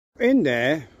in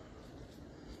there,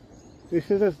 this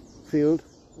is a field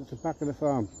at the back of the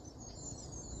farm.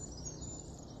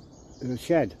 There's a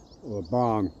shed or a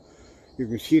barn. You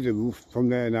can see the roof from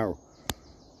there now.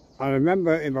 I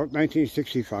remember in about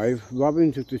 1965,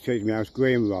 Robbins used to say to me, I was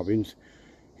Graham Robbins,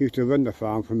 he used to run the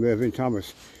farm from Irving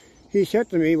Thomas. He said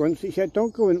to me once, he said,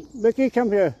 don't go in, Ricky,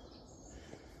 come here.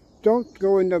 Don't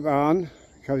go in the barn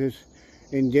because it's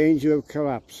in danger of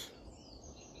collapse.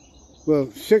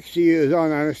 Well, 60 years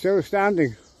on and it's still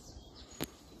standing.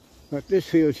 But this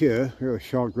field here, there's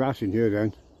short grass in here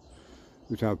then.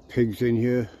 We'd have pigs in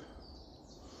here.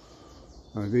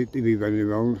 They'd be running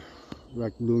around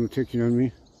like lunatics, you know what I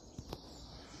mean?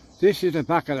 This is the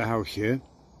back of the house here,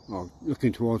 or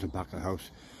looking towards the back of the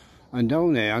house. And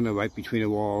down there on the right between the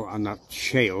wall and that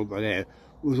shale by there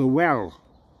was a well.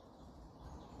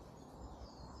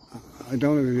 I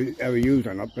don't know if it ever used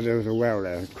or not, but there was a well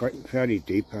there, quite fairly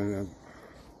deep. And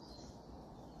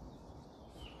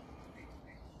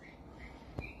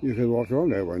you could walk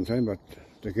around there one time, but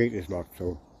the gate is locked,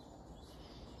 so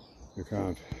you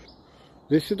can't.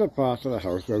 This is the part of the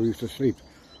house where we used to sleep,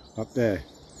 up there.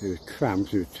 It was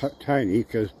cramped, it was tiny,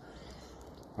 because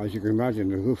as you can imagine,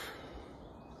 the roof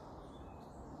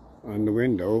and the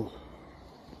window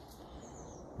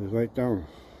was right down.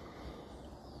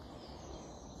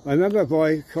 I remember a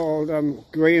boy called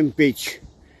Graham Beach.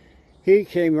 He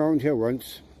came round here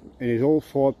once in his old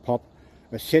Ford Pop,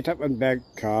 a sit-up and bed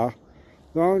car,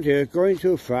 round here going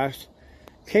too fast,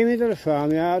 came into the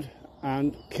farmyard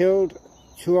and killed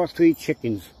 2 or 3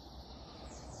 chickens.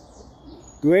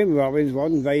 Graham Robbins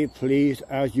wasn't very pleased,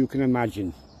 as you can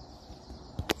imagine.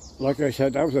 Like I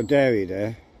said, that was a dairy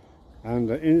there, and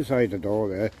inside the door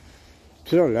there,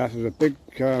 to the left, was a big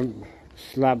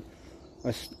slab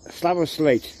of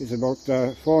slate. It's about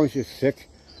 4 inches thick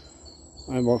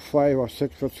and about 5 or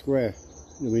 6 foot square.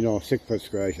 No, 6 foot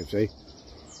square I should say.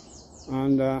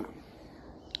 And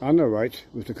on the right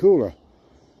was the cooler.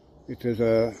 It is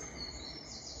a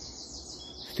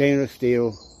stainless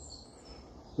steel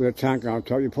with a tank on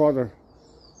top. You pour the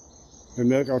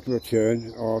milk out of the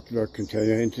churn or to the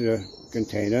container, into the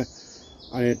container,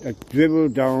 and it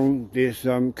dribbled down this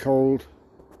cold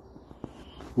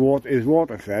water. Is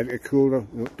water fed. It cooled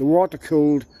the water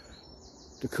cooled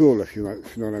the cooler, if you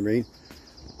know what I mean.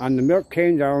 And the milk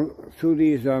came down through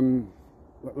these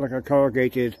like a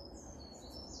corrugated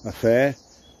affair,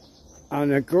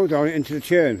 and it goes down into the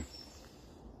churn.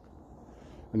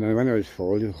 And then when it was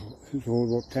full, it was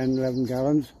about 10, 11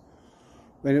 gallons.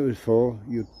 When it was full,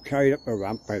 you carried up the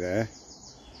ramp by there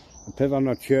and put it on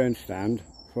a churn stand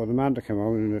for the man to come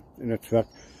out in a truck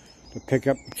to pick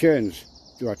up the churns.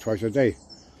 Do that twice a day.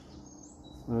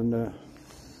 And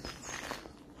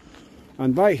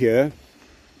by here,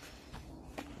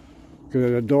 because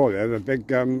there's a door there, the big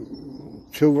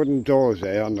 2 wooden doors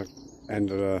there on the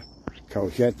end of the cow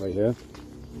shed right here.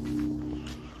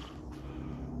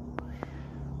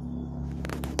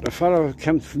 The fellow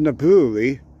came from the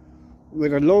brewery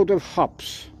with a load of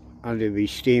hops, and they'd be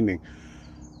steaming.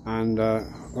 And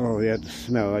oh, he had the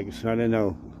smell, I can smell it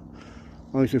now.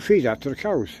 I used to feed that to the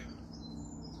cows.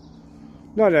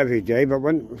 Not every day, but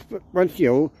once, you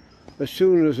know, as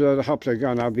soon as the hops are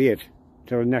gone, that'll be it.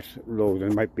 Till the next load,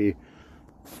 and it might be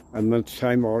a month's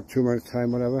time or 2 months'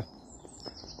 time, whatever.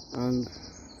 And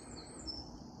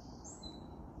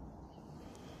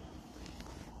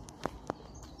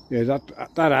yeah,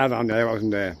 that add-on there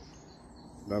wasn't there.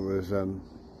 That was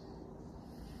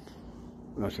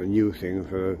that's a new thing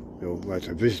for, you know, well, it's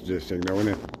a visitor's thing now,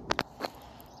 isn't it?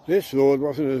 This road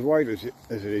wasn't as wide as it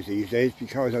is these days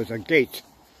because there's a gate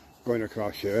going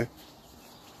across here.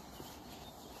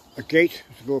 A gate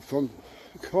to go from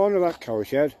the corner of that cow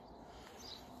shed,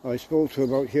 I suppose, to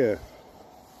about here.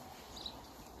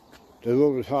 The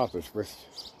road was half this width.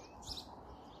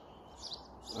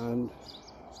 And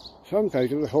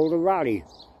sometimes it would hold a rally,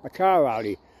 a car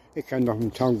rally. It came down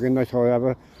from Tonkin, or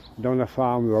whatever, down the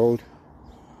farm road.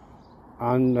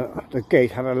 And the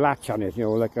gate had a latch on it, you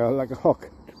know, like a hook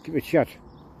to keep it shut.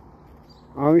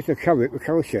 I used to cover it with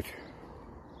cow shit.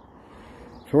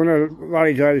 So when the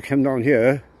rally drivers came down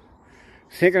here,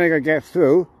 thinking they could get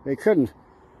through, they couldn't.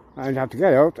 And they'd have to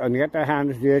get out and get their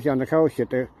hands dirty on the cow shit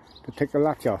to take the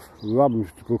latch off. Robins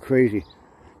to go crazy.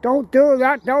 Don't do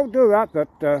that, don't do that. But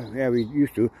yeah, we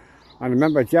used to. And I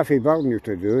remember Jeffrey Bowden used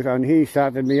to do it, and he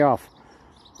started me off.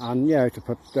 And yeah, to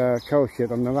put cow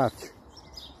shit on the latch.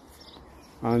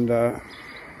 And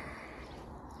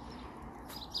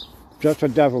just a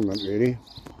devilment, really.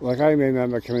 Like I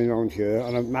remember coming around here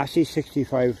on a Massey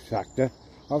 65 tractor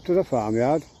out to the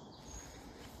farmyard.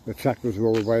 The tractor was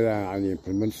rolled by there and the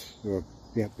implements were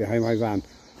behind my van.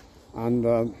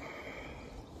 And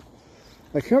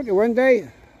I came out there one day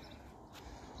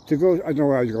to go, I don't know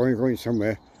where I was going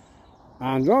somewhere,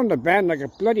 and round the bend like a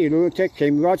bloody lunatic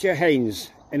came Roger Haynes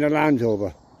in a Land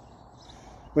Rover.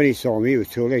 When he saw me, it was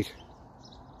too late.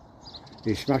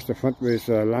 He smashed the front of his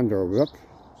Land Rover up.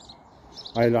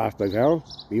 I laughed like hell.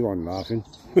 He wasn't laughing.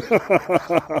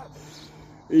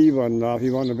 He wasn't laughing. He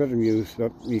wasn't a bit amused,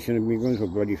 but he shouldn't have been going so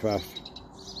bloody fast.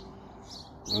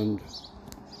 And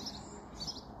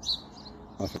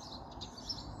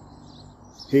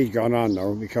he's gone on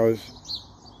now because,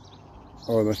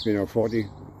 oh, it must be now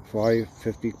 45,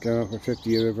 50, 50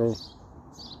 years ago.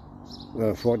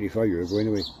 45 years ago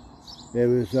anyway. There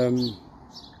was,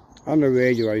 on the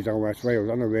radio, I was down West Wales,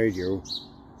 on the radio,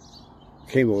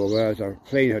 came over as a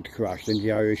plane had crashed into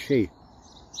the Irish Sea.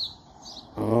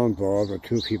 And on board were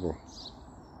 2 people.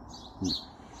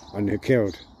 And they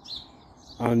killed.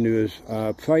 And there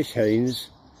was Price Haynes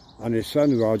and his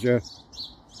son Roger,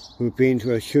 who'd been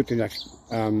to a shooting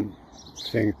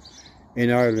thing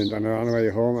in Ireland, and they're on the way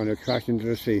home and they crashed into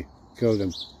the sea, killed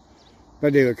them.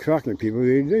 But they were cracking people,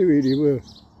 they really were.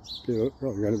 They were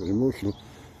probably a bit emotional.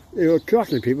 They were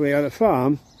cracking people. They had a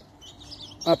farm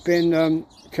up in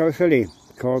Cardiff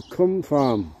called Cum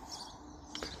Farm.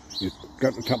 You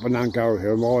got the top of Nangow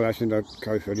Hill, more or less in the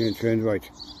Cardiff and turned right,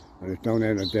 and it's down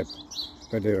there in a dip.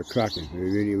 But they were cracking. They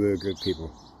really were good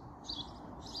people.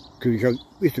 Because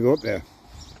we used to go up there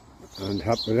and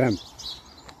help with them.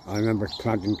 I remember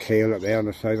planting kale up there on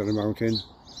the side of the mountain.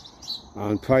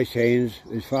 And Price Haynes,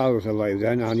 his father was alive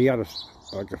then, and he had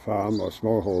like a farm or a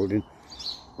small holding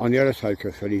on the other side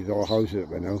of Cardiff, all houses up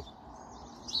there now.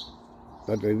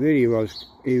 But it really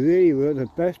were the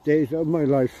best days of my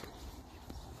life.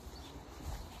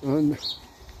 And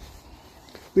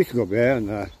we used to go up there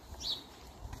and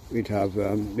we'd have,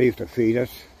 they used to feed us,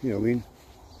 you know what I mean,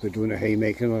 for doing the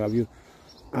haymaking, what have you,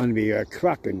 and be a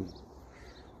cracking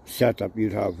setup.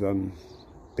 You'd have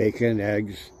bacon,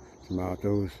 eggs,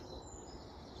 tomatoes,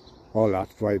 all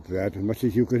that, fried bread, as much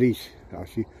as you could eat,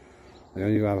 actually. And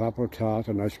then you have apple tart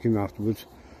and ice cream afterwards.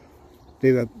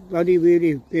 They were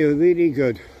really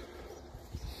good.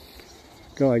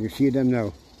 God, I can see them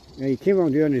now. And he came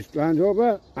on there in his Land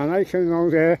Rover, and I came on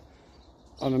there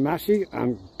on a Massey,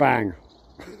 and bang.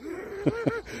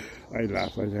 I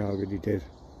laughed, I said how good he did.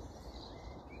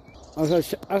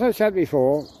 As I said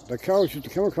before, the cows used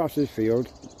to come across this field,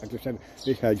 like I said,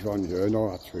 this hedge one here and all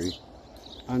that tree,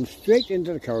 and straight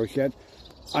into the cow shed,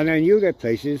 and I knew their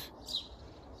places.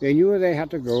 They knew where they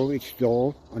had to go, each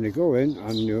stall, and they go in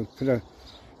and you put a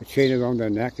chain around their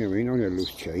neck, you know what I mean, only a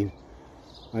loose chain.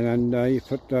 And then you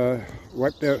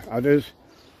wipe their udders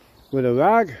with a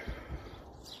rag,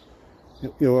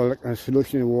 you know, like a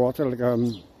solution in water, like I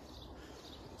don't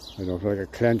know, like a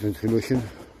cleansing solution.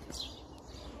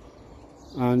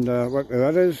 And wipe their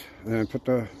udders, and then put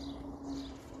the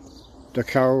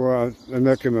cow, the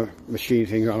milking machine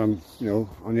thing on them, you know,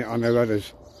 on their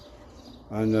udders.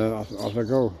 And off I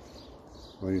go.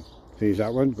 When you finish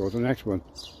that one, go to the next one.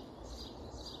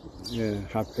 Yeah,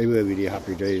 they were really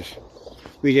happy days.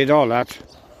 We did all that.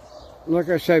 Like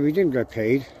I said, we didn't get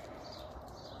paid.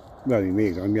 Well, me,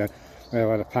 I mean, I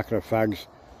had a packet of fags,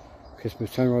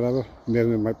 Christmas time or whatever.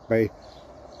 Maybe we might buy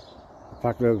a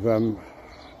packet of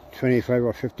 25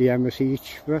 or 50 embassy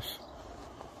each for us.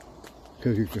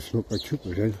 Because we used to smoke like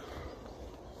troopers then.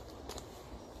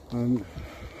 And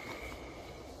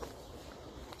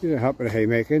you know, help with the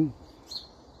haymaking.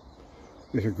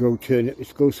 We should grow turnips.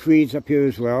 Let's grow Swedes up here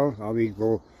as well. Or we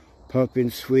grow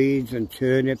pulping Swedes and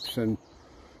turnips and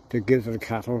to give to the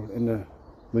cattle in the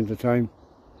winter time.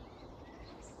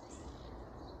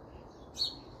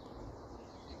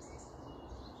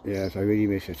 Yes, I really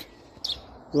miss it.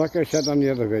 Like I said on the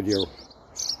other video,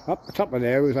 up the top of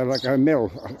there was like a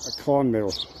mill, a corn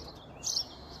mill.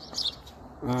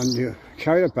 And you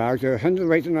carry the bags, there were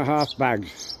 108.5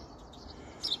 bags.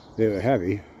 They were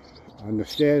heavy, and the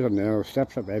stairs on there, or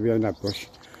steps up there behind that bush,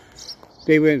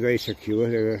 they weren't very secure.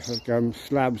 They were like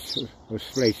slabs of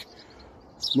slate.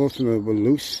 Most of them were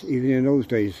loose, even in those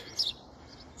days.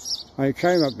 I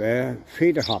came up there,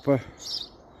 feed the hopper,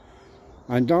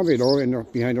 and down below,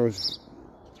 behind those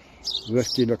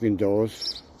rusty looking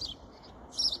doors,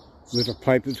 was a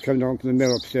pipe that's coming down from the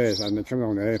mill upstairs, and they come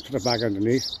down there, put a bag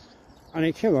underneath, and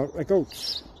they came out like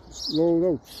oats, rolled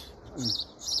oats.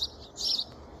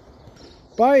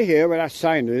 By here, where that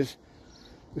sign is,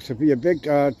 used to be a big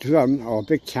drum or a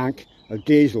big tank of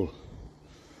diesel,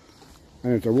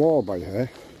 and there's a wall by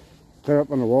there. Put up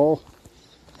on the wall,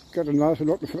 got a nice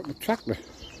look to put up the tractor.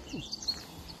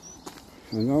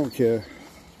 And out here,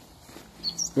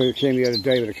 when we came the other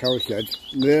day with the cow sheds,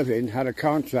 Mervyn had a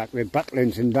contract with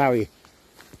Butlins in Barry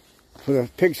for the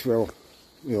pig swill.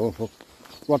 you know, for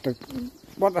what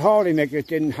the holiday makers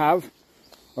didn't have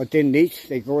or didn't eat,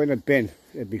 they go in a bin.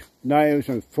 There'd be knives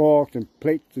and forks and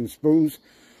plates and spoons,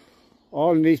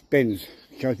 all in these bins,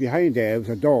 because behind there was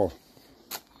a door.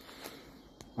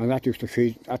 And that used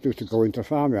to go into the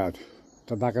farmyard,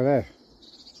 the back of there.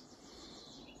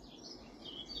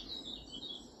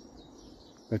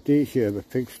 But these here were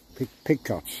pig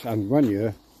cots, and one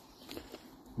year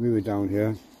we were down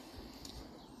here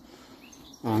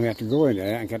and we had to go in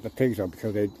there and get the pigs out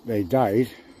because they died.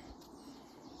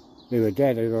 They were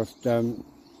dead. They lost, I don't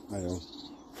know,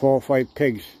 4 or 5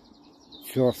 pigs,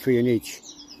 2 or 3 in each.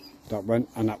 That one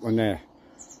and that one there.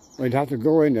 We'd have to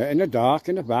go in there in the dark,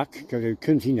 in the back, because you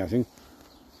couldn't see nothing,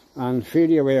 and feel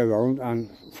your way around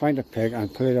and find a pig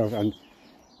and pull it out, and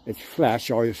its flesh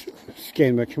or its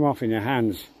skin would come off in your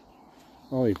hands.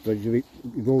 Oh, it's bloody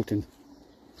revolting.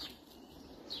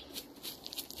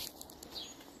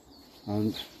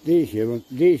 And these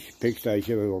pigsties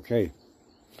here were okay.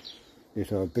 They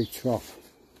had a big trough,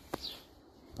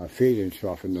 a feeding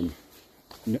trough in them.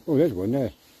 Oh, there's one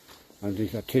there, and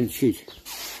there's a tin sheet.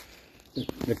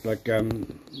 It looked like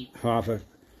half a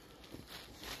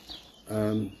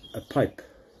pipe,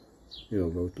 you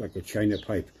know, like a china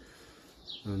pipe.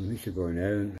 And we should go in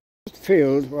there. And this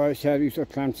field where I said we used to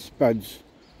plant spuds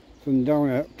from down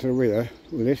up to the where,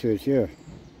 well, this is here.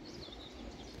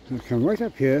 I come right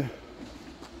up here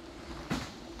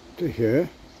to here,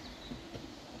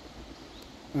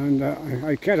 and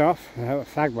I get off. I have a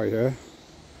fag by here.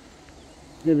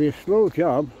 It'll be a slow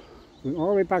job, going all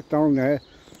the way back down there.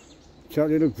 That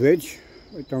little bridge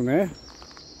right down there,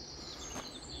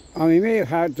 and we may have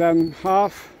had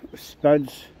half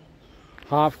spuds,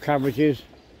 half cabbages,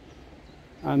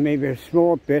 and maybe a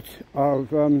small bit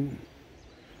of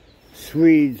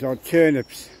Swedes or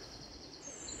turnips.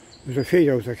 There's a feed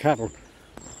house of cattle.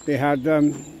 They had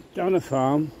down the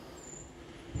farm,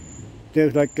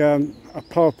 there's like a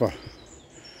pulper.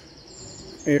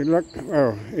 It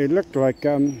looked like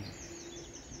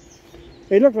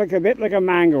a bit like a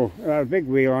mango, a big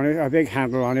wheel on it, a big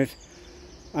handle on it,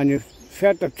 and you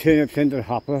fed the turnips into the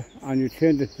hopper and you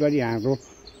turned this bloody handle.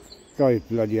 God, it's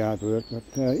bloody hard work, but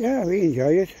yeah, we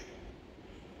enjoy it.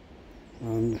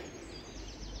 And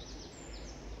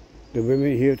the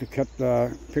women here to pick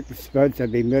the spuds,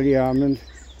 there'd be Millie Armand,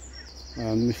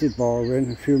 Mrs.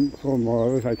 Baldwin, a few more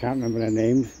others, I can't remember their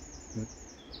names, but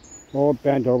all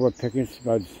bent over picking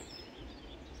spuds.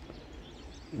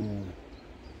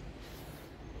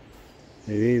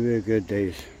 They really were good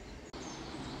days.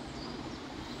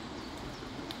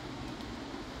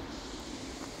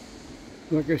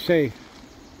 Like I say,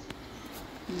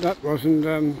 that wasn't,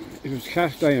 it was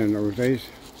cast iron in those days,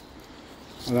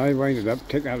 and I wind it up,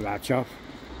 take that latch off,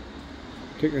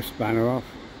 take the spanner off,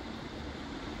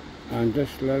 and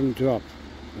just let them drop.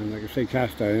 And like I say,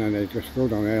 cast iron, and they just go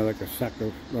down there like a sack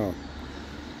of, well,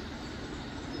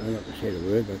 I don't have to say the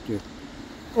word, but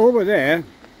over there,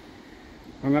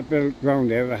 on that little ground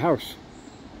there, the house.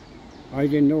 I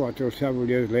didn't know until several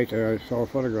years later I saw a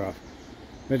photograph.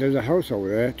 But there's a house over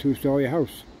there, 2-story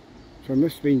house. So I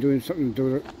must have been doing something to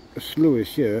do with a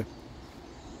sluice here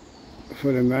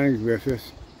for the managed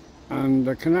Griffith and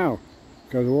the canal.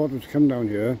 Because the water's come down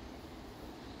here,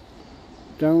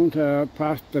 down to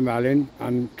past the Malin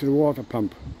and to the water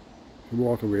pump, the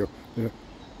water wheel.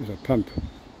 There's a pump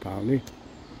apparently.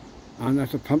 And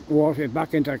that's to pump water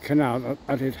back into a canal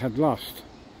that it had lost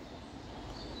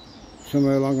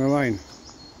somewhere along the line.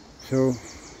 So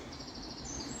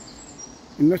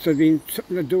it must have been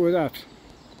something to do with that.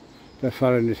 The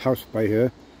fellow in this house by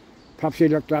here, perhaps he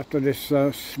looked after this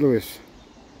sluice.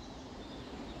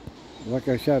 Like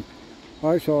I said,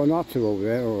 I saw an otter over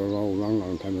there, a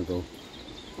long time ago.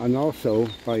 And also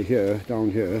by here,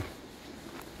 down here,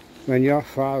 when your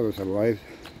father was alive,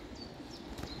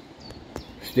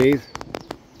 Steve,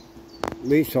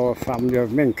 we saw a family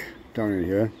of mink down in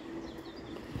here.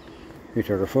 He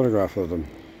took a photograph of them.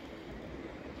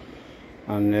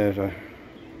 And there's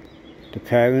the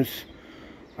parents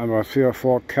and about 3 or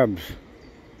 4 cubs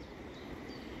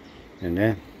in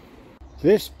there.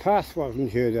 This path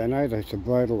wasn't here then either, it's a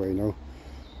bridleway now.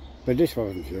 But this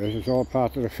wasn't here, it's all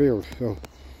part of the field. So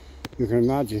you can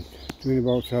imagine doing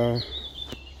about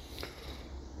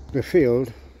the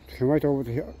field to come right over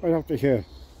to here, right up to here.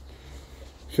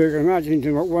 So you can imagine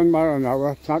doing about 1 mile an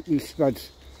hour planting spuds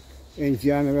in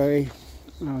January.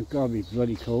 Oh God, it'd be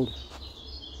bloody cold.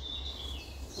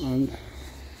 And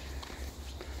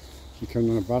you come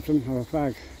on the bottom of a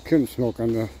fag. Couldn't smoke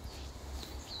on the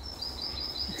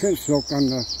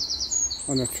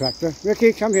tractor.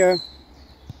 Ricky, come here.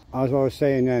 As I was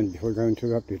saying then, before going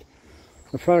interrupted,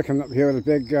 the fella came up here with a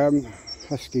big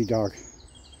husky dog.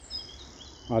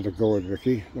 I had to go with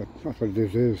Ricky, but that's what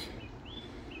this is.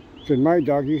 So my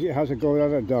dog usually has to go with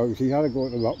other dogs. He had to go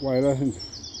with the Rottweiler, and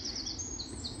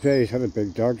Jay's had a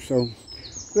big dog, so.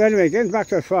 But anyway, getting back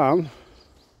to the farm,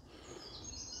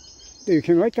 you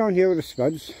come right down here with the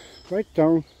spuds, right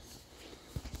down.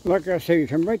 Like I say, you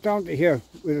come right down to here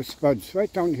with the spuds,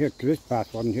 right down here, because this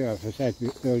path wasn't here, as I said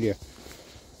earlier.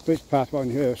 This path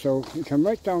wasn't here, so you come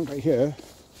right down to here,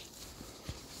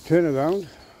 turn around,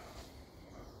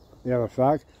 you have a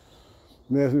flag,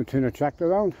 Mervyn will turn the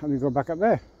tractor around, and you go back up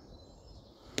there.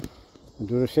 And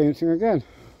do the same thing again.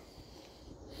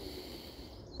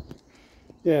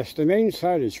 Yes, the main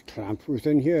silage clamp was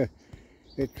in here.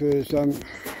 It was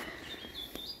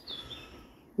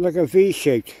like a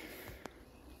V-shaped,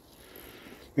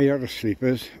 made out of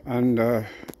sleepers and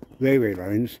railway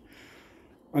lines.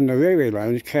 And the railway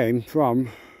lines came from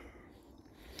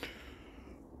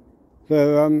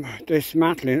the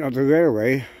dismantling of the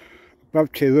railway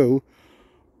above Tiroo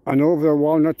and over the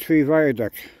Walnut Tree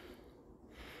Viaduct.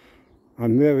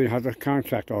 And Mervyn had a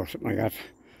contract or something like that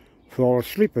for all the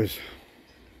sleepers.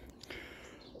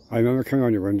 I remember coming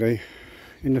on here one day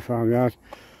in the farmyard.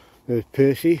 There's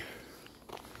Percy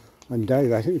and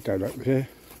Dave, I think Dave was there,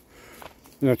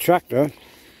 and a tractor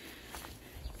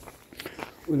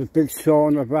with a big saw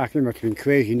on the back. He must have been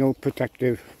crazy, no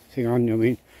protective thing on, you know what I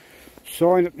mean,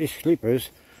 sawing up these sleepers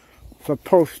for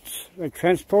posts, like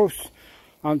fence posts,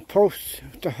 and posts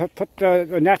to put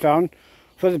the net on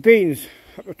for the beans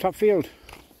at the top field.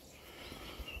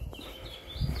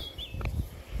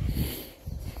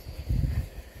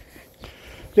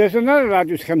 There's another lad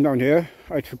who's come down here.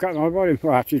 I'd forgotten all about him.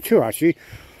 Well, actually, two actually.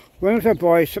 One was a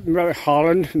boy, something like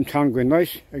Holland from Town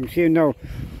Gwynlais. I can see him now.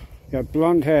 He had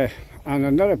blonde hair. And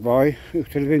another boy who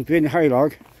used to live in Bryn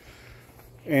Heilog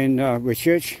in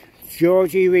Whitchurch,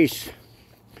 Georgie Rees.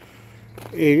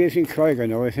 He lives in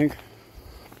Croydon now, I think.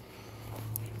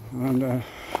 And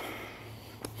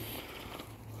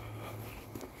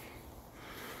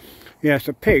yes,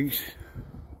 the pigs,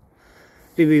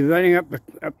 they'd be running up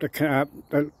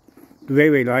the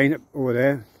railway line up over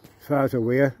there, as far as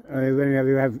aware, and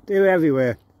they were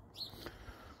everywhere,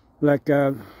 like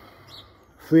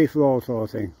free for all sort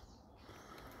of thing.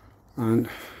 And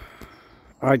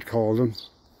I'd call them.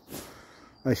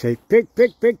 I say, pig,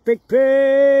 pig, pig, pig,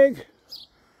 pig,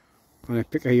 and I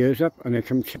pick their ears up, and they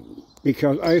come,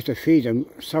 because I used to feed them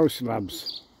sow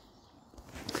slabs.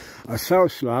 A sow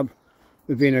slab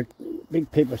would be in a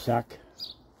big paper sack,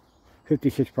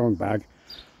 56-pound bag,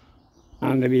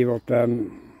 and they'd be about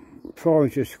 4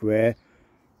 inches square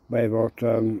by about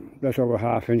just over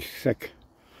 ½ inch thick,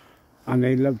 and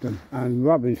they loved them. And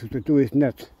Robbins used to do his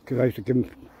net, because I used to give him,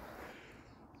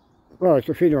 well, I used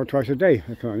to feed them about twice a day.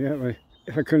 I can't, yeah.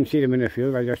 If I couldn't see them in the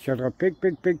field, I just shout out, pig,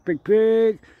 pig, pig, pig,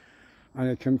 pig, and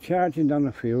they'd come charging down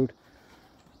the field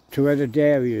to where the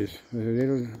dairy is. There's a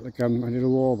little, like a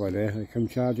little wall by there. They come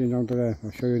charging down to there.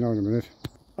 I'll show you now in a minute.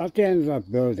 At the end of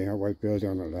that building, a white building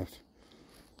on the left,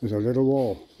 there's a little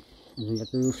wall,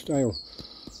 like a little stile.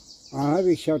 And I'd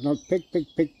be shouting out, pig, pig,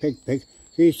 pig, pig, pig.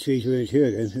 These trees weren't here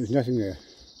then, there was nothing there.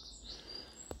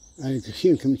 And you could see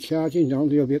them come charging down,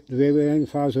 they'll be up the railway line,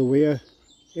 as far as aware.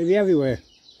 They'll be everywhere.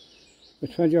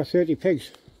 With 20 or 30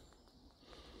 pigs.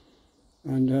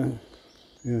 And,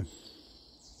 yeah.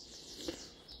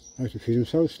 I used to feed them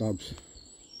sow slabs.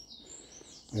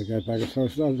 I got a bag of sow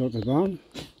slabs out the barn.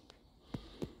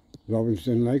 Robbins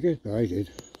didn't like it, but I did.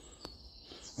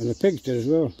 And the pigs did as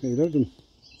well, they loved them.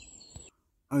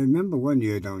 I remember one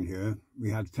year down here, we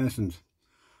had pheasants.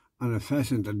 And the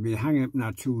pheasant had been hanging up in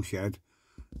our tool shed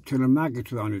till the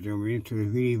maggots were on it, you know what I mean, till it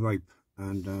was really ripe.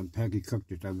 And Peggy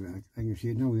cooked it. I can see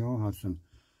it now, we all had some.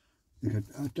 We had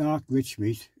a dark rich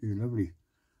meat, it was lovely.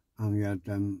 And we had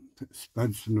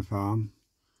spuds from the farm,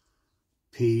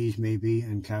 peas maybe,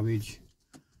 and cabbage,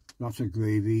 lots of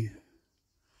gravy.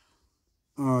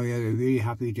 Oh yeah, they were really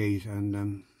happy days,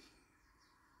 and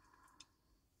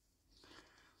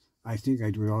I think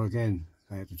I'd do it all again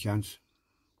if I had the chance.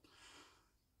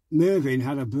 Mervyn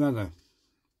had a brother,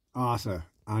 Arthur,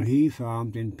 and he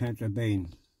farmed in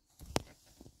Pentabane.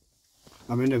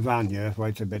 I'm in the van here, so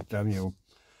it's a bit, you know.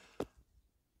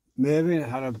 Mervyn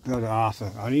had a brother,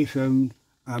 Arthur, and he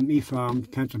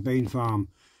farmed Pentabane Farm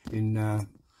in,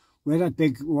 where that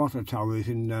big water tower is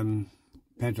in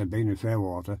Pentabane and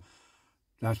Fairwater.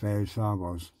 That's where his farm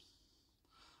was.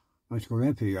 I used to go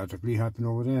there periodically, helping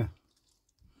over there.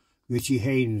 Richie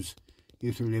Haynes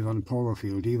used to live on the polo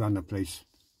field, he ran the place.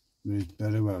 With his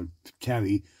brother, well,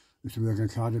 Terry, used to work in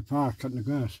Cardiff Park, cutting the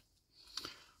grass.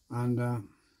 And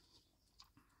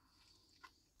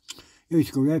he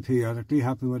used to go there periodically,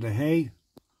 helping with the hay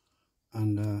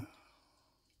And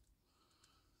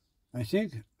I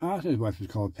think Arthur's wife was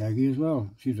called Peggy as well.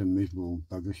 She was a miserable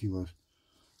bugger, she was.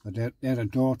 But they had a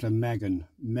daughter, Megan.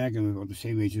 Megan was about the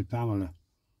same age as Pamela.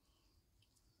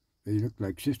 They looked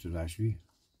like sisters, actually.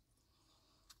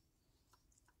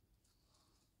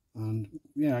 And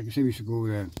yeah, like I say, we used to go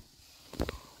there.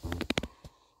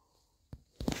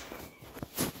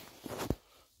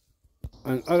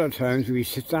 And other times we'd be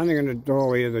standing in the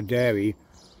doorway of the dairy,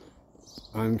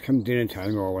 and come dinner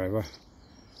time or whatever,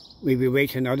 we'd be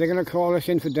waiting. Are they going to call us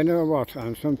in for dinner or what?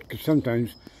 And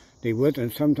sometimes they would,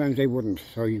 and sometimes they wouldn't.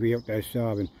 So you'd be up there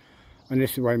starving. And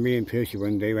this is why me and Percy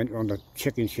one day went on the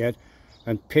chicken shed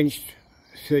and pinched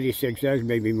 36 eggs,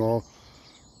 maybe more.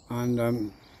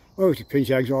 And we used to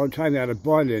pinch eggs all the time. They had a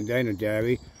boiler in there in the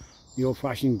dairy, the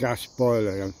old-fashioned gas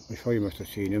boiler. I'm sure you must have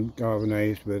seen them,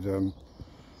 galvanised with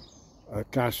a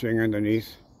gas ring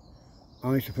underneath.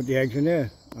 And we used to put the eggs in there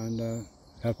and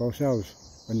help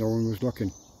ourselves when no one was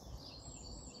looking.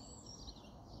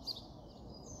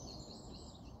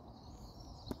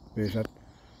 There's that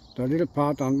little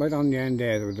part right on the end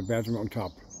there with the bedroom on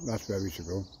top. That's where we used to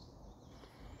go.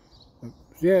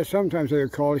 Yeah, sometimes they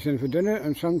would call us in for dinner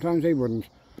and sometimes they wouldn't.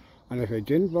 And if they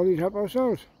didn't, well, we'd help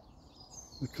ourselves.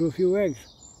 We threw a few eggs.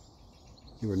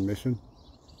 You wouldn't miss them.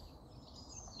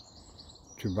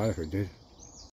 Too bad if we did.